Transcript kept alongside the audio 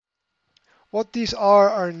What these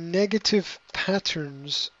are negative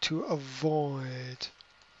patterns to avoid.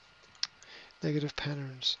 Negative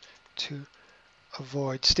patterns to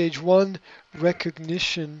avoid. Stage 1,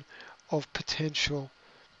 recognition of potential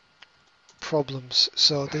problems.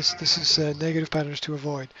 So this is negative patterns to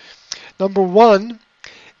avoid. Number 1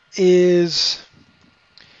 is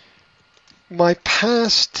my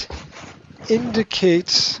past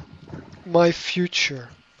indicates my future.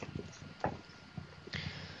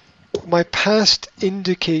 My past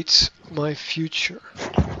indicates my future.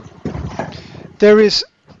 There is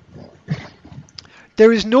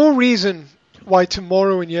no reason why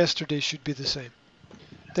tomorrow and yesterday should be the same.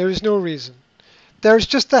 There is no reason. There's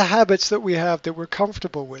just the habits that we have that we're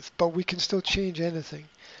comfortable with, but we can still change anything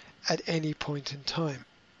at any point in time.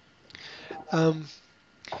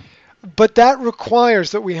 But that requires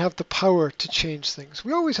that we have the power to change things.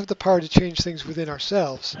 We always have the power to change things within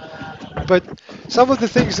ourselves. But some of the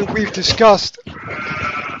things that we've discussed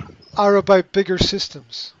are about bigger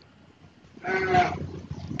systems.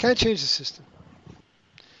 Can't change the system.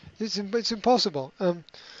 It's impossible.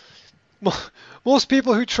 Most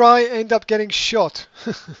people who try end up getting shot.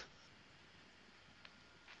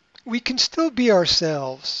 We can still be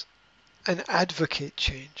ourselves and advocate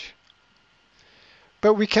change.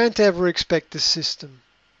 But we can't ever expect the system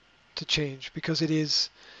to change because it is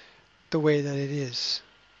the way that it is.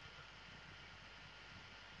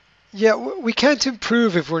 Yeah, we can't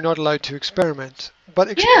improve if we're not allowed to experiment.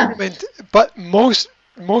 But But most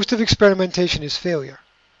of experimentation is failure.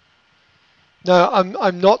 Now,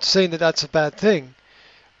 I'm not saying that that's a bad thing,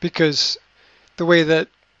 because the way that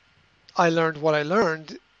I learned what I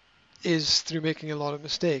learned is through making a lot of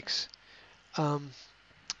mistakes.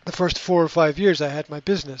 The first 4 or 5 years I had my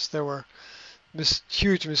business, there were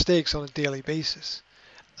huge mistakes on a daily basis.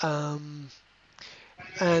 And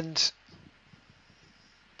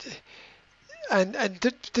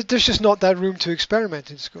there's just not that room to experiment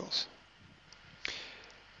in schools.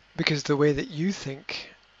 Because the way that you think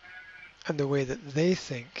and the way that they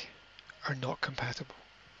think are not compatible.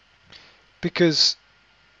 Because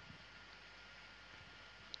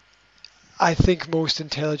I think most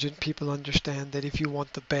intelligent people understand that if you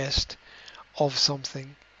want the best of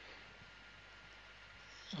something,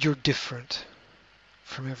 you're different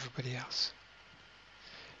from everybody else.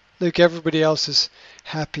 Look, everybody else is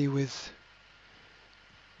happy with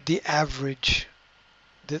the average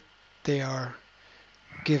that they are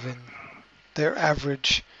given. Their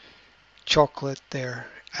average chocolate, their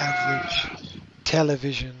average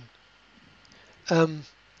television.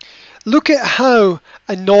 Look at how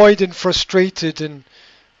annoyed and frustrated and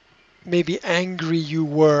maybe angry you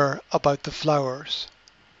were about the flowers.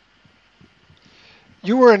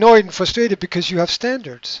 You were annoyed and frustrated because you have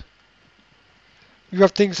standards. You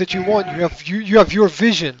have things that you want. You have your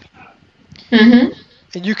vision. Mm-hmm.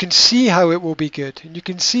 And you can see how it will be good, and you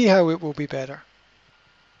can see how it will be better.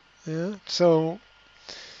 Yeah. So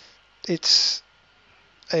it's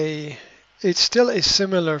still a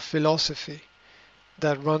similar philosophy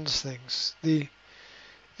that runs things.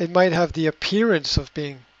 It might have the appearance of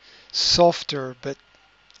being softer, but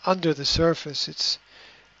under the surface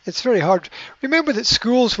it's very hard. Remember that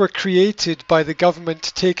schools were created by the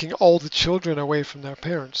government taking all the children away from their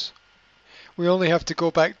parents. We only have to go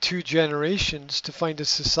back 2 generations to find a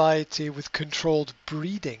society with controlled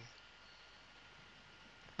breeding,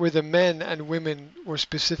 where the men and women were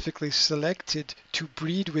specifically selected to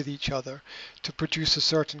breed with each other to produce a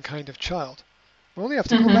certain kind of child. We only have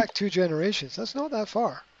to go Mm-hmm. back 2 generations. That's not that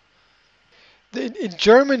far. In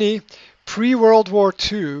Germany, pre-World War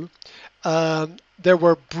II, there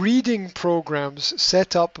were breeding programs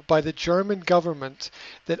set up by the German government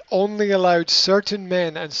that only allowed certain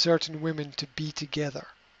men and certain women to be together.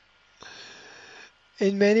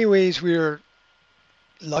 In many ways, we're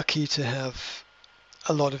lucky to have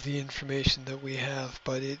a lot of the information that we have,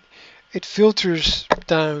 but it filters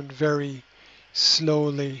down very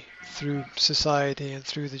slowly through society and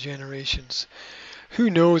through the generations. Who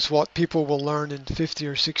knows what people will learn in 50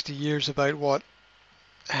 or 60 years about what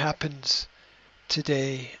happens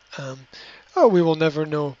today. We will never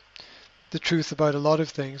know the truth about a lot of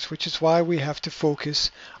things, which is why we have to focus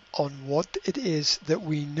on what it is that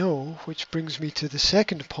we know, which brings me to the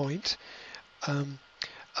second point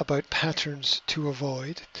about patterns to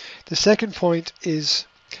avoid. The second point is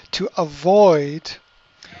to avoid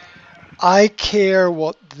I care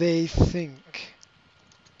what they think.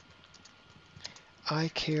 I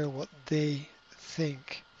care what they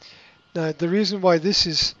think. Now, the reason why this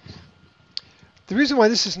is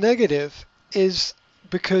negative is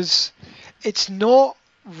because it's not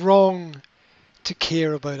wrong to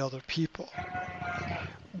care about other people.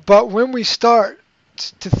 But when we start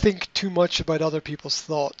to think too much about other people's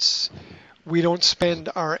thoughts, we don't spend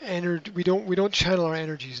our energy, we don't channel our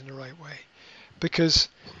energies in the right way, because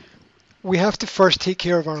we have to first take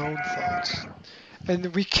care of our own thoughts.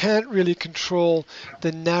 And we can't really control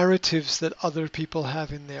the narratives that other people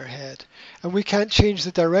have in their head. And we can't change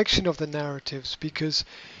the direction of the narratives, because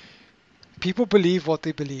people believe what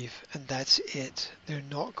they believe, and that's it. They're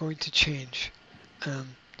not going to change.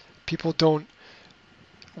 People don't,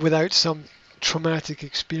 without some traumatic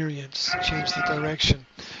experience, change the direction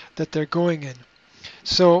that they're going in.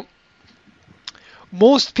 So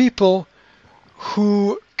most people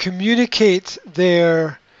who communicate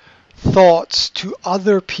their thoughts to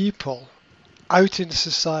other people out in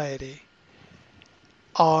society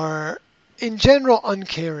are in general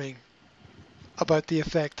uncaring about the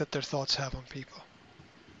effect that their thoughts have on people.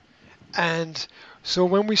 And so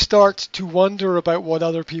when we start to wonder about what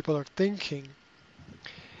other people are thinking,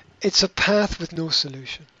 it's a path with no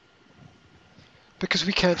solution, because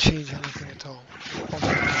we can't change anything at all.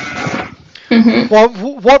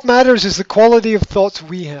 Mm-hmm. What matters is the quality of thoughts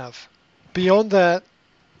we have. Beyond that,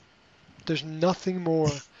 there's nothing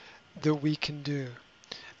more that we can do.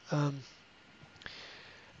 And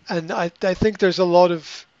I think there's a lot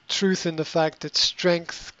of truth in the fact that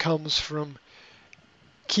strength comes from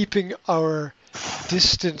keeping our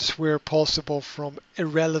distance where possible from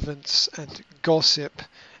irrelevance and gossip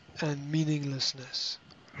and meaninglessness,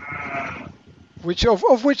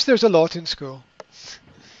 of which there's a lot in school.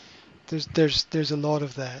 There's a lot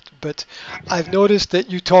of that. But I've noticed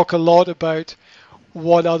that you talk a lot about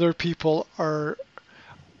what other people are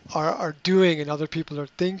doing and other people are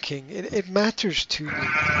thinking. It matters to you,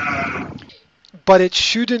 but it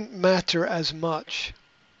shouldn't matter as much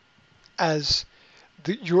as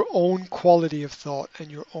your own quality of thought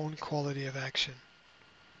and your own quality of action.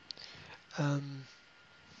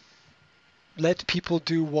 Let people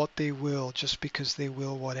do what they will just because they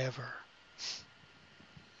will whatever.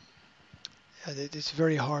 It's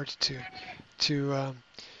very hard to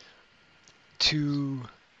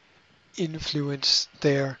influence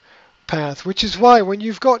their path, which is why when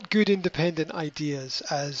you've got good independent ideas,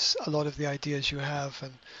 as a lot of the ideas you have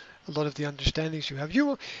and a lot of the understandings you have,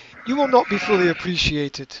 you will not be fully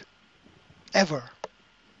appreciated ever.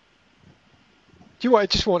 It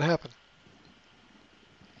just won't happen.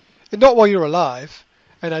 And not while you're alive.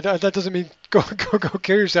 And that doesn't mean go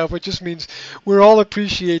kill yourself. It just means we're all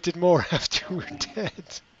appreciated more after we're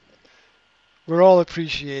dead. We're all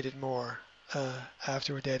appreciated more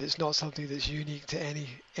after we're dead. It's not something that's unique to any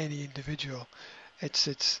individual.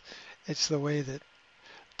 It's the way that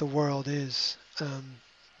the world is.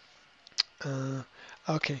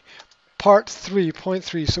 Okay. Part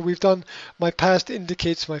 3.3. So we've done my past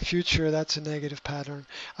indicates my future. That's a negative pattern.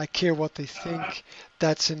 I care what they think.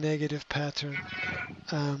 That's a negative pattern.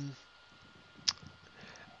 One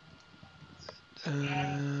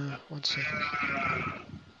second.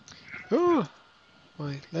 Oh,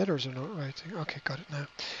 my letters are not writing. Okay, got it now.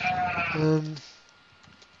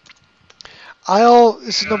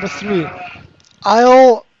 This is number 3.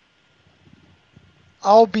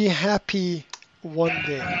 I'll be happy one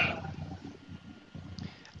day.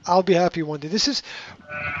 I'll be happy one day. This is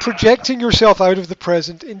projecting yourself out of the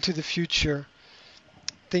present into the future,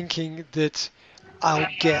 thinking that I'll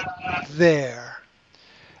get there.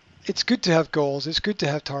 It's good to have goals. It's good to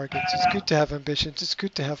have targets. It's good to have ambitions. It's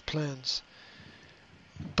good to have plans.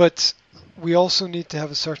 But we also need to have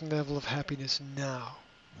a certain level of happiness now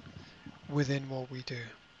within what we do.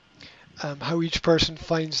 How each person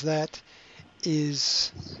finds that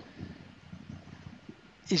is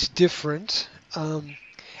different.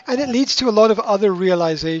 And it leads to a lot of other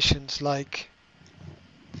realizations, like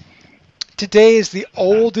today is the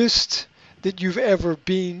oldest that you've ever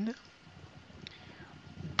been,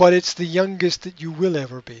 but it's the youngest that you will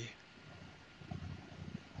ever be.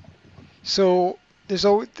 So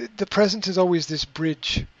the present is always this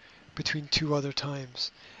bridge between two other times,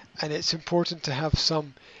 and it's important to have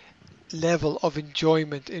some level of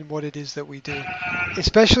enjoyment in what it is that we do,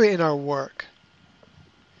 especially in our work.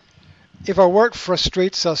 If our work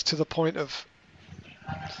frustrates us to the point of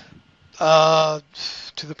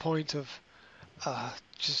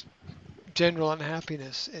just general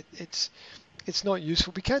unhappiness, it's not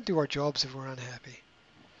useful. We can't do our jobs if we're unhappy,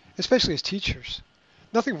 especially as teachers.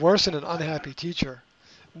 Nothing worse than an unhappy teacher.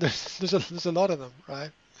 There's a lot of them,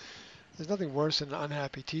 right? There's nothing worse than an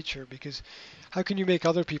unhappy teacher, because how can you make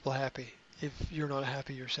other people happy if you're not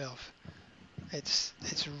happy yourself? It's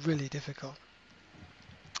really difficult.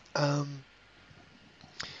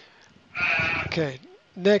 Okay,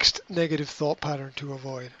 next negative thought pattern to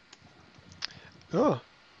avoid. Oh,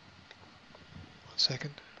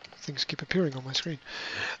 second. Things keep appearing on my screen.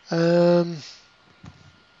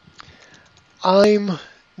 I'm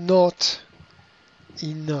not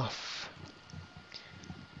enough.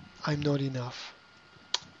 I'm not enough.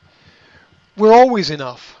 We're always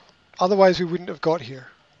enough. Otherwise we wouldn't have got here.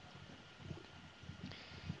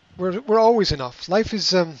 We're always enough. Life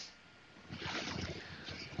is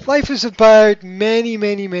about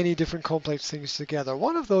many different complex things together.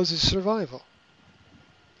 One of those is survival.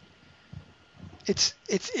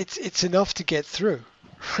 It's enough to get through,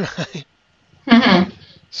 right? Mhm.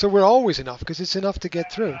 So we're always enough because it's enough to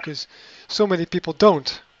get through, because so many people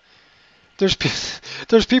don't. There's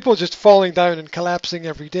people just falling down and collapsing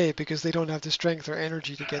every day because they don't have the strength or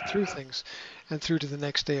energy to get through things and through to the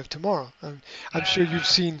next day of tomorrow. And I'm sure you've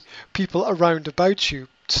seen people around about you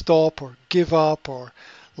stop or give up or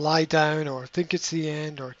lie down or think it's the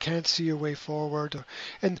end or can't see a way forward.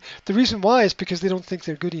 And the reason why is because they don't think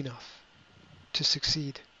they're good enough to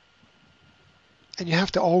succeed. And you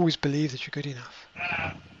have to always believe that you're good enough.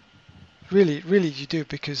 Really, really you do,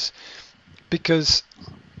 because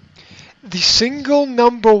the single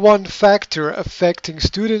number one factor affecting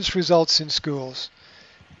students' results in schools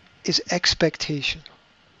is expectation.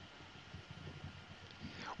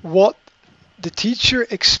 What the teacher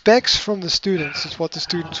expects from the students is what the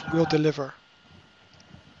students will deliver.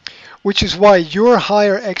 Which is why your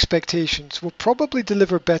higher expectations will probably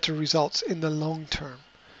deliver better results in the long term.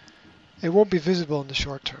 It won't be visible in the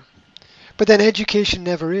short term. But then education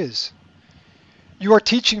never is. You are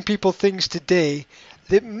teaching people things today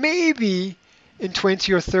that maybe in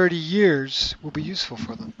 20 or 30 years will be useful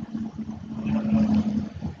for them.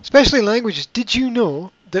 Especially languages. Did you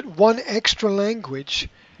know that one extra language,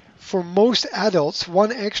 for most adults,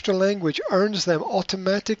 one extra language earns them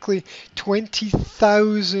automatically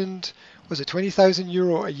 20,000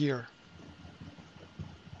 euro a year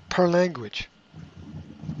per language?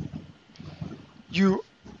 You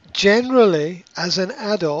generally, as an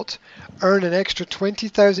adult, earn an extra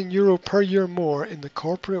 20,000 euro per year more in the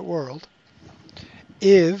corporate world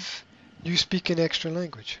if you speak an extra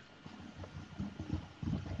language.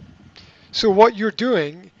 So what you're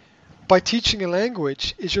doing by teaching a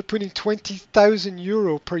language is you're putting 20,000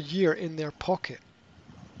 euro per year in their pocket.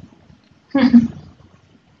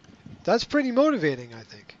 That's pretty motivating, I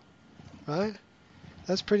think, right?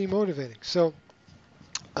 That's pretty motivating. So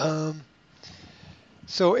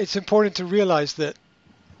it's important to realize that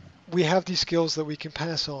we have these skills that we can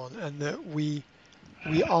pass on, and that we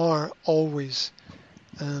are always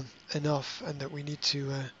enough, and that we need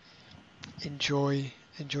to enjoy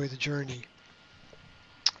the journey.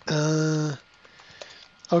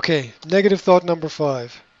 Okay, negative thought number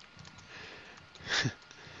 5.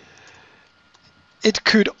 It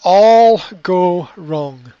could all go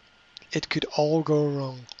wrong. It could all go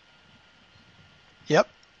wrong. Yep.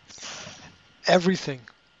 Everything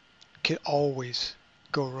could always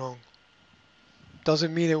go wrong.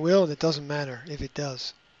 Doesn't mean it will, and it doesn't matter if it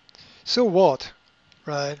does. So what,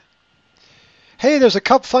 right? Hey, there's a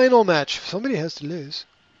cup final match. Somebody has to lose.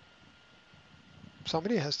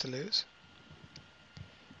 Somebody has to lose.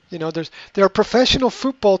 You know, there are professional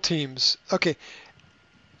football teams. Okay.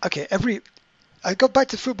 I go back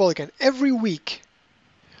to football again. Every week,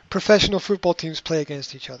 professional football teams play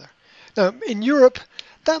against each other. Now, in Europe,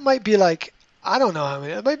 that might be like, I don't know how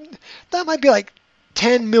many. That might be like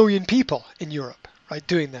 10 million people in Europe, right,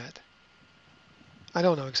 doing that. I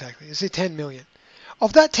don't know exactly. Let's say 10 million.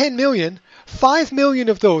 Of that 10 million, 5 million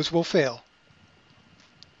of those will fail.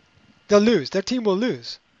 They'll lose. Their team will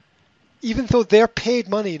lose, even though they're paid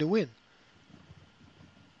money to win.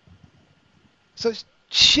 So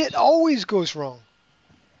shit always goes wrong.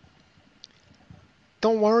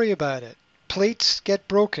 Don't worry about it. Plates get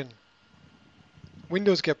broken.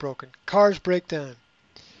 Windows get broken. Cars break down.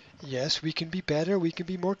 Yes, we can be better. We can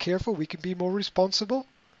be more careful. We can be more responsible.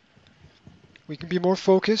 We can be more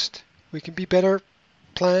focused. We can be better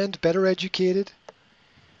planned, better educated.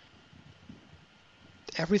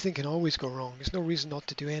 Everything can always go wrong. There's no reason not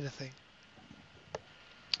to do anything.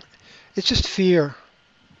 It's just fear.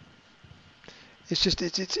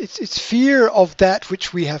 It's fear of that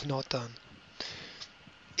which we have not done.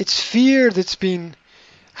 It's fear that's been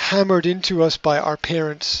hammered into us by our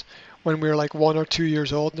parents when we're like 1 or 2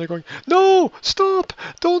 years old, and they're going, "No, stop,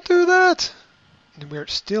 don't do that." And we're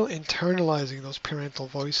still internalizing those parental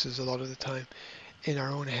voices a lot of the time in our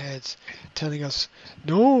own heads, telling us,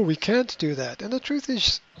 "No, we can't do that." And the truth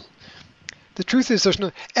is there's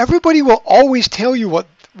no. Everybody will always tell you what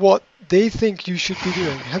they think you should be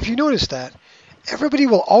doing. Have you noticed that? Everybody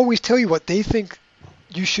will always tell you what they think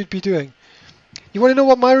you should be doing. You want to know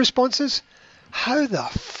what my response is? How the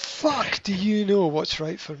fuck do you know what's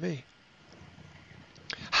right for me?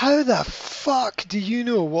 How the fuck do you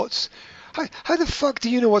know how the fuck do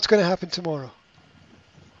you know what's going to happen tomorrow?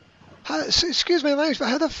 Excuse my language, but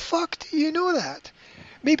how the fuck do you know that?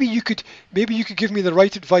 Maybe you could give me the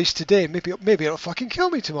right advice today. Maybe it'll fucking kill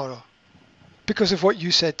me tomorrow because of what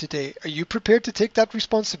you said today. Are you prepared to take that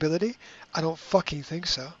responsibility? I don't fucking think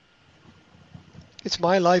so. It's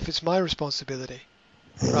my life. It's my responsibility,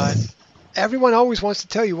 right? Everyone always wants to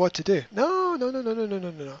tell you what to do. No, no, no, no, no, no,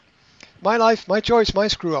 no, no. My life, my choice, my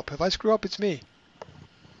screw up. If I screw up, it's me.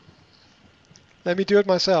 Let me do it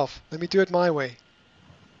myself. Let me do it my way.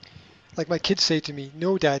 Like my kids say to me,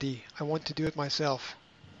 no, Daddy, I want to do it myself.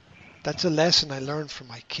 That's a lesson I learned from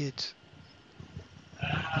my kids.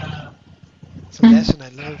 It's a lesson I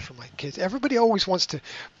learned from my kids. Everybody always wants to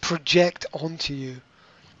project onto you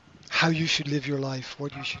how you should live your life,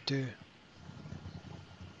 what you should do.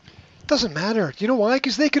 Doesn't matter. You know why?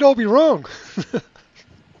 Because they could all be wrong.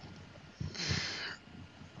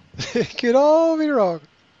 They could all be wrong.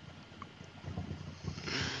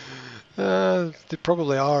 They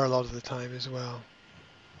probably are a lot of the time as well.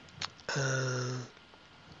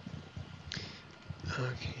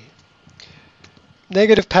 Okay.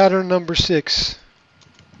 Negative pattern number 6.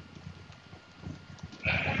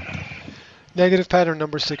 Negative pattern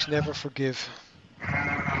number 6, never forgive.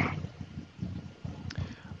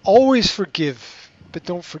 Always forgive, but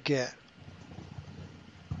don't forget.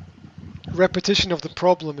 Repetition of the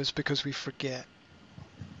problem is because we forget.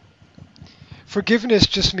 Forgiveness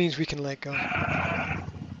just means we can let go.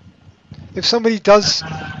 If somebody does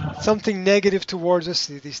something negative towards us,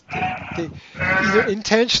 they either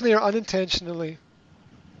intentionally or unintentionally,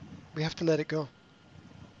 we have to let it go.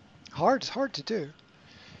 It's hard to do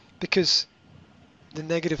because the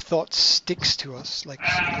negative thought sticks to us like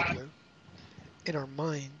super glue in our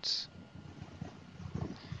minds.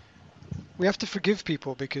 We have to forgive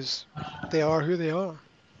people because they are who they are.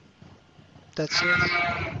 That's it.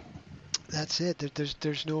 That's it.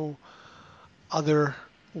 There's no other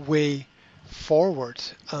way forward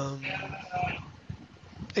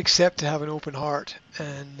except to have an open heart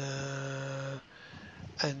and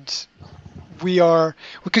we are,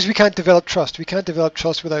 because we can't develop trust. We can't develop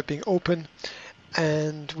trust without being open,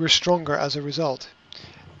 and we're stronger as a result.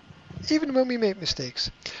 Even when we make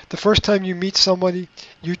mistakes. The first time you meet somebody,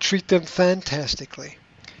 you treat them fantastically.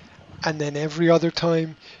 And then every other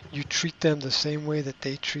time, you treat them the same way that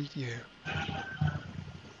they treat you.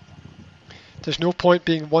 There's no point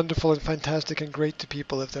being wonderful and fantastic and great to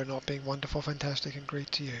people if they're not being wonderful, fantastic, and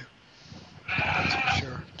great to you. That's for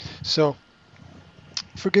sure. So,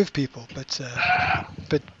 forgive people, but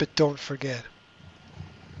don't forget.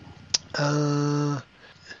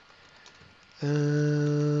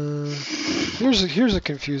 Here's a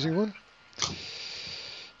confusing one.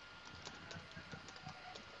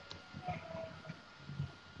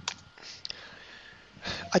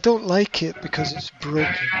 I don't like it because it's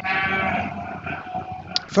broken.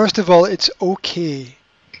 First of all, it's okay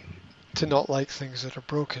to not like things that are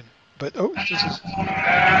broken. But this is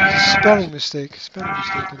a spelling mistake. In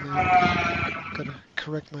there. Gotta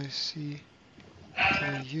correct my C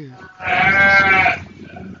to U.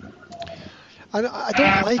 I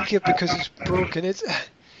don't like it because it's broken. It's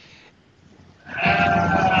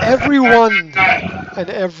everyone and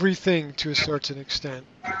everything to a certain extent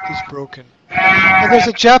is broken. And there's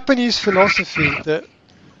a Japanese philosophy that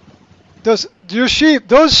those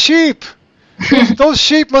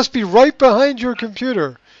sheep must be right behind your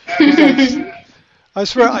computer. I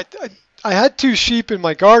swear, I had 2 sheep in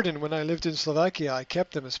my garden when I lived in Slovakia. I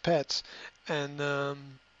kept them as pets, and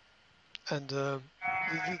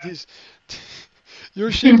these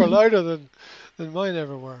your sheep are louder than mine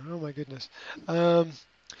ever were. Oh my goodness.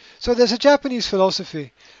 So there's a Japanese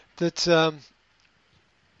philosophy that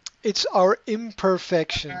it's our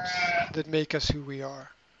imperfections that make us who we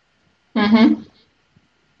are. Mm-hmm.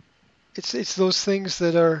 It's those things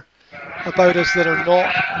that are about us that are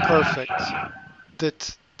not perfect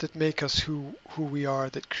that make us who we are,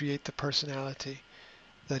 that create the personality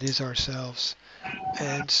that is ourselves.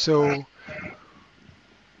 And so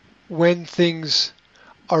when things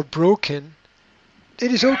are broken,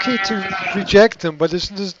 it is okay to reject them, but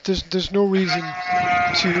there's no reason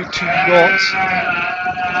to not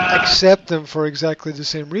accept them for exactly the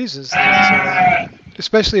same reasons.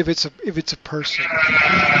 Especially if it's a person,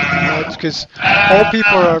 because all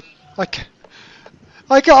people are like.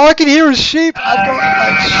 All I can hear is sheep. I've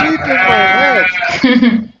got sheep in my head.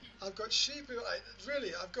 I've got sheep.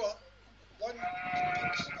 I've got one.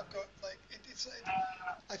 I've got like it's.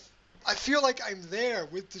 I feel like I'm there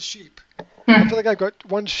with the sheep. I feel like I've got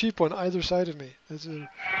one sheep on either side of me. That's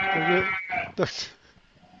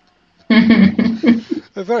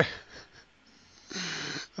a very.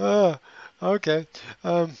 Uh, okay.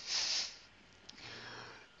 Um,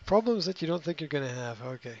 Problems that you don't think you're going to have.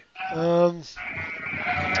 Okay.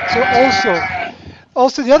 So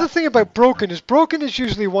also the other thing about broken is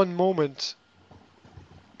usually one moment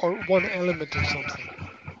or one element of something.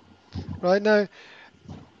 Right now,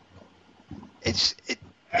 it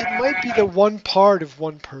might be the one part of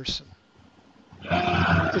one person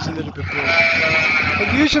is a little bit broken.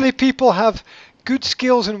 And usually people have good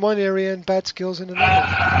skills in one area and bad skills in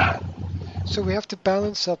another. So we have to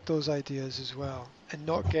balance up those ideas as well and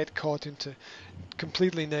not get caught into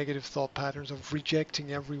completely negative thought patterns of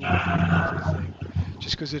rejecting everyone and everything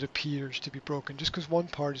just because it appears to be broken. Just because one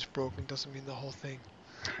part is broken doesn't mean the whole thing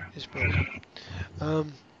is broken.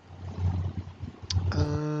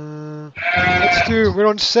 We're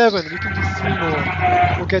on 7. We can do 3 more.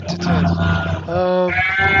 We'll get to 10.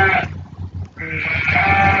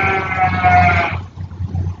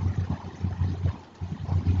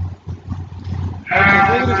 Okay,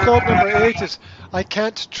 negative thought number 8 is, I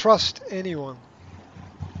can't trust anyone.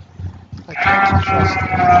 I can't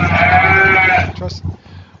trust.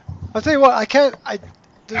 I'll tell you what, there's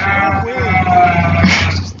no way.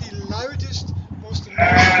 This is the loudest, most annoying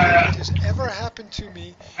thing that has ever happened to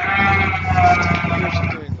me in 15 years of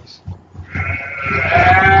doing this.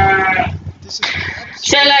 This is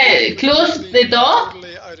Shall I close the door?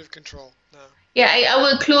 Totally out of control now. Yeah, I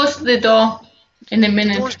will close the door in a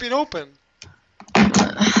minute. The door's been open. Oh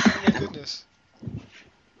my goodness.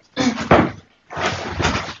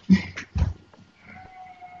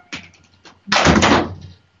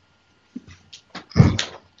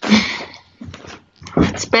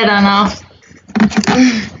 It's better now.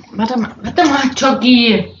 Warte mal,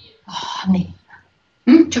 Jogi. Oh, nee.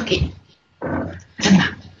 Jogi. Warte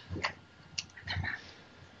mal.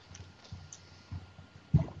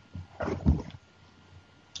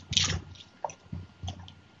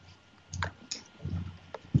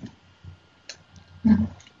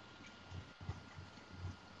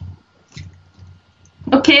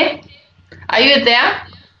 Okay. Are you there?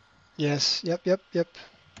 Yes. Yep.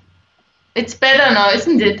 It's better now,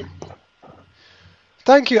 isn't it?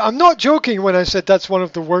 Thank you. I'm not joking when I said that's one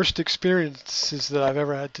of the worst experiences that I've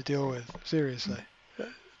ever had to deal with. Seriously.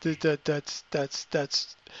 That's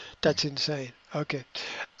insane. Okay.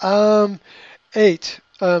 8.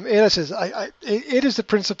 Ada says, it is the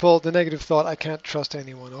principle, the negative thought, I can't trust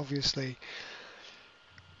anyone. Obviously,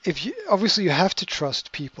 you have to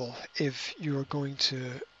trust people if you are going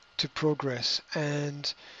to progress,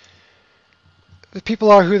 and the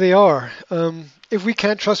people are who they are. If we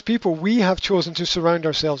can't trust people, we have chosen to surround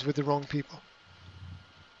ourselves with the wrong people.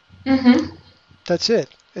 Mm-hmm. That's it.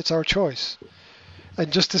 It's our choice.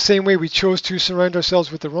 And just the same way we chose to surround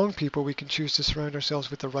ourselves with the wrong people, we can choose to surround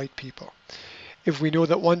ourselves with the right people. If we know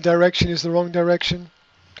that one direction is the wrong direction,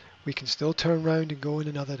 we can still turn around and go in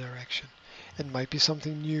another direction. It might be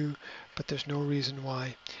something new, but there's no reason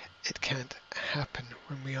why it can't happen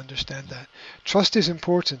when we understand that. Trust is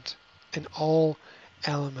important in all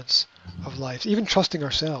elements of life, even trusting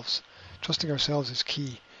ourselves. Trusting ourselves is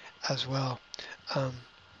key as well.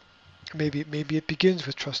 Maybe it begins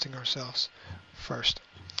with trusting ourselves first.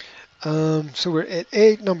 So we're at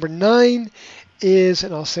 8. Number 9 is,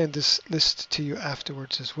 and I'll send this list to you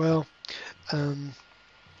afterwards as well.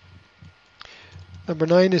 Number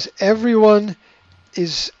 9 is, everyone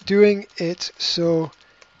is doing it, so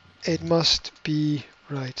it must be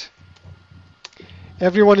right.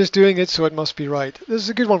 Everyone is doing it, so it must be right. This is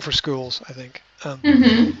a good one for schools, I think.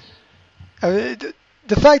 The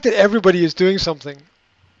fact that everybody is doing something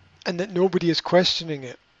and that nobody is questioning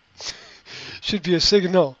it should be a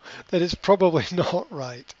signal that it's probably not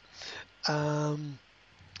right. And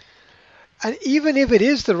even if it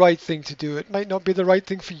is the right thing to do, it might not be the right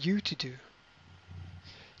thing for you to do.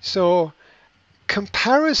 So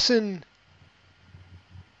comparison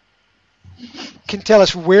can tell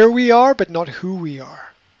us where we are, but not who we are.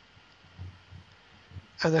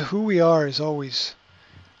 And the who we are is always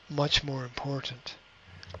much more important,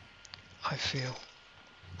 I feel.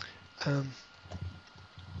 And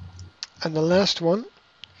the last one,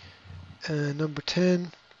 number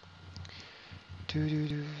 10.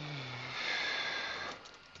 I've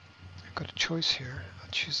got a choice here. I'll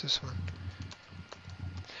choose this one.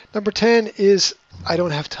 Number 10 is, I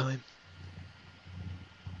don't have time.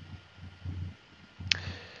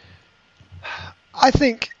 I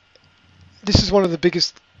think this is one of the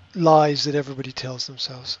biggest lies that everybody tells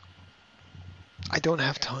themselves. I don't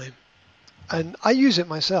have time. And I use it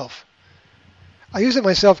myself. I use it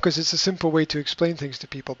myself because it's a simple way to explain things to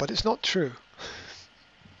people, but it's not true.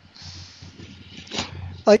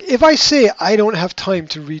 Like if I say I don't have time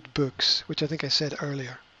to read books, which I think I said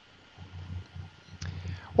earlier,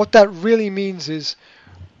 what that really means is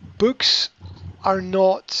books are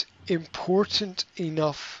not important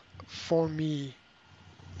enough for me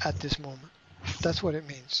at this moment. That's what it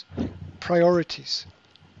means. Priorities.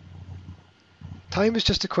 Time is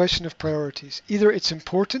just a question of priorities. Either it's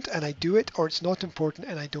important and I do it, or it's not important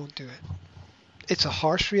and I don't do it. It's a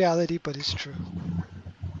harsh reality, but it's true.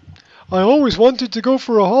 I always wanted to go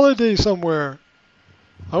for a holiday somewhere.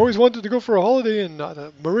 I always wanted to go for a holiday in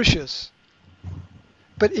Mauritius.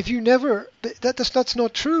 But if you never, that's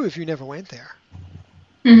not true if you never went there.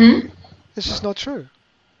 Mm-hmm. It's just not true.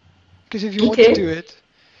 Because if you want to Okay. do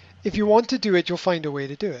it, you'll find a way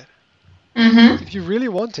to do it. Mm-hmm. If you really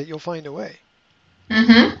want it, you'll find a way.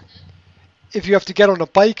 Mm-hmm. If you have to get on a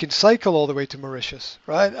bike and cycle all the way to Mauritius,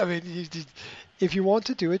 right? I mean, if you want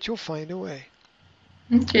to do it, you'll find a way.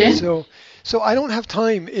 Okay. So I don't have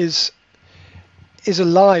time is a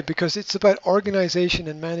lie because it's about organization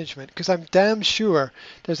and management. Because I'm damn sure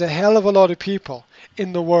there's a hell of a lot of people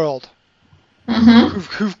in the world Mm-hmm.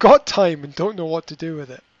 who've got time and don't know what to do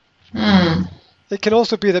with it. Mm. It can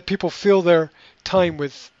also be that people fill their time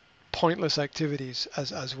with pointless activities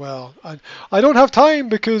as well. And I don't have time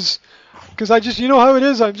because I just, you know how it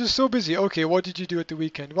is, I'm just so busy. Okay, what did you do at the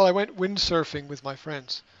weekend? Well, I went windsurfing with my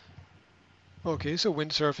friends. Okay, so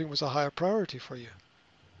windsurfing was a higher priority for you.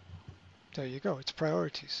 There you go, it's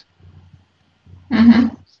priorities.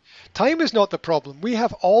 Mm-hmm. Time is not the problem. We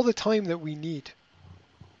have all the time that we need.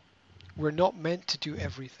 We're not meant to do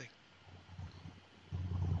everything.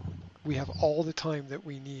 We have all the time that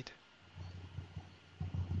we need.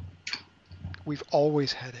 We've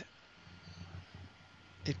always had it.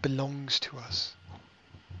 It belongs to us.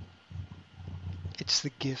 It's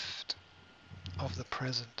the gift of the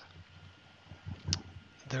present.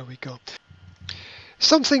 There we go.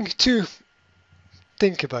 Something to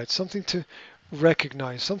think about, something to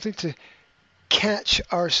recognize, something to catch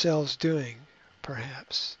ourselves doing,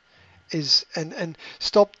 perhaps, is and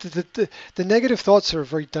stop the negative thoughts are a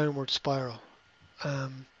very downward spiral.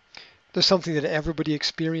 There's something that everybody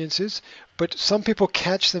experiences, but some people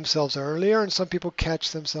catch themselves earlier and some people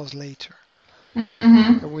catch themselves later.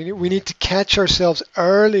 Mm-hmm. And we need to catch ourselves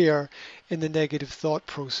earlier in the negative thought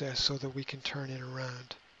process so that we can turn it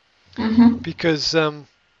around. Mm-hmm. Because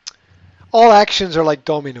all actions are like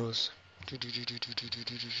dominoes.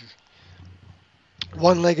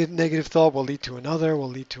 One negative thought will lead to another, will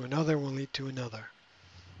lead to another, will lead to another.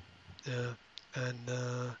 And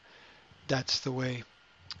that's the way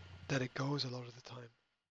that it goes a lot of the time.